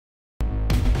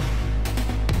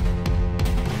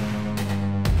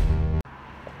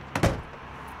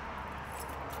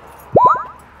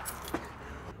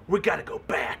We gotta go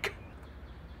back.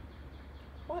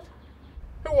 What?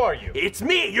 Who are you? It's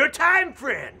me, your time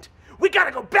friend. We gotta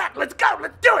go back. Let's go.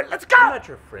 Let's do it. Let's go. I'm not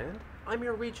your friend. I'm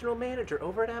your regional manager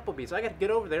over at Applebee's. I gotta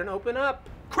get over there and open up.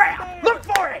 Crap! Look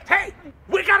for it. Hey,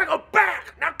 we gotta go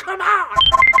back. Now come on.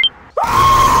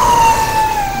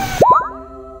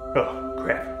 Oh,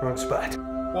 crap. Wrong spot.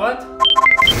 What?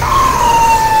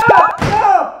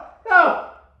 No!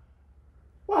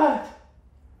 What?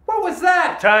 What was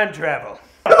that? Time travel.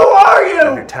 Who are I'm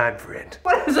your you? time friend.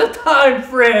 What is a time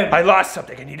friend? I lost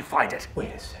something. I need to find it. Wait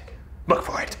a second. Look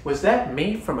for it. Was that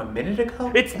me from a minute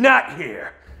ago? It's not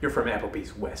here. You're from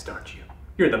Applebee's West, aren't you?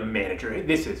 You're the manager.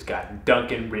 This has got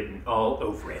Duncan written all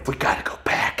over it. We gotta go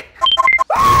back.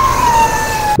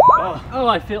 Oh,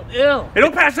 I feel ill.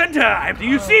 It'll pass in time. Do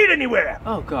you see it anywhere?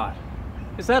 Oh, God.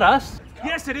 Is that us?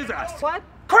 Yes, it is us. What?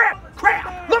 Crap!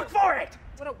 Crap! Look for it!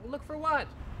 Look for what?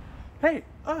 Hey,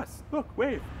 us. Look,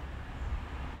 wave.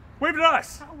 Wave at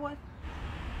us. What?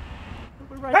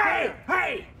 We're right Hey!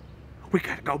 Hey! We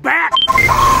gotta go back!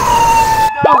 there.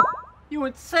 No! You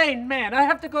insane man! I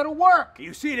have to go to work! Do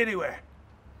you see it anywhere?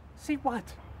 See what?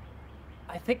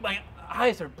 I think my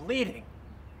eyes are bleeding.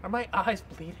 Are my eyes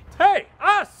bleeding? Hey!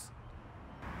 Us!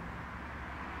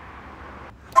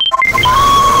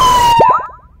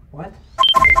 What?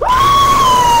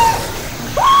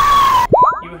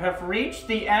 You have reached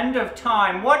the end of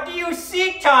time. What do you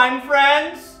seek, time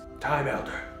friends? Time,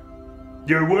 Elder.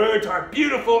 Your words are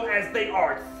beautiful as they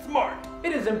are smart.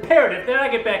 It is imperative that I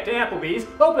get back to Applebee's,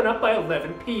 open up by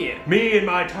 11 p.m. Me and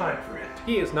my time friend.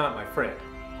 He is not my friend.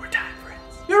 We're time friends.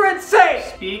 You're insane!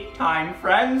 Speak, time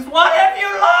friends. What have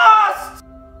you lost?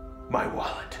 My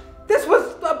wallet. This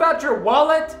was about your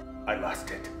wallet? I lost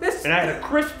it. This- And I had a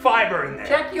crisp fiber in there.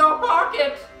 Check your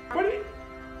pocket. What did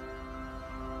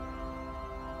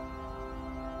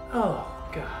Oh,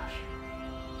 gosh.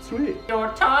 Sweet. Your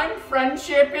time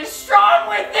friendship is strong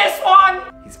with this one.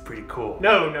 He's pretty cool.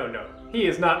 No. He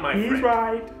is not my He's friend.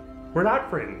 right. We're not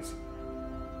friends.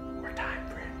 We're time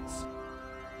friends.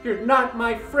 You're not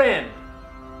my friend.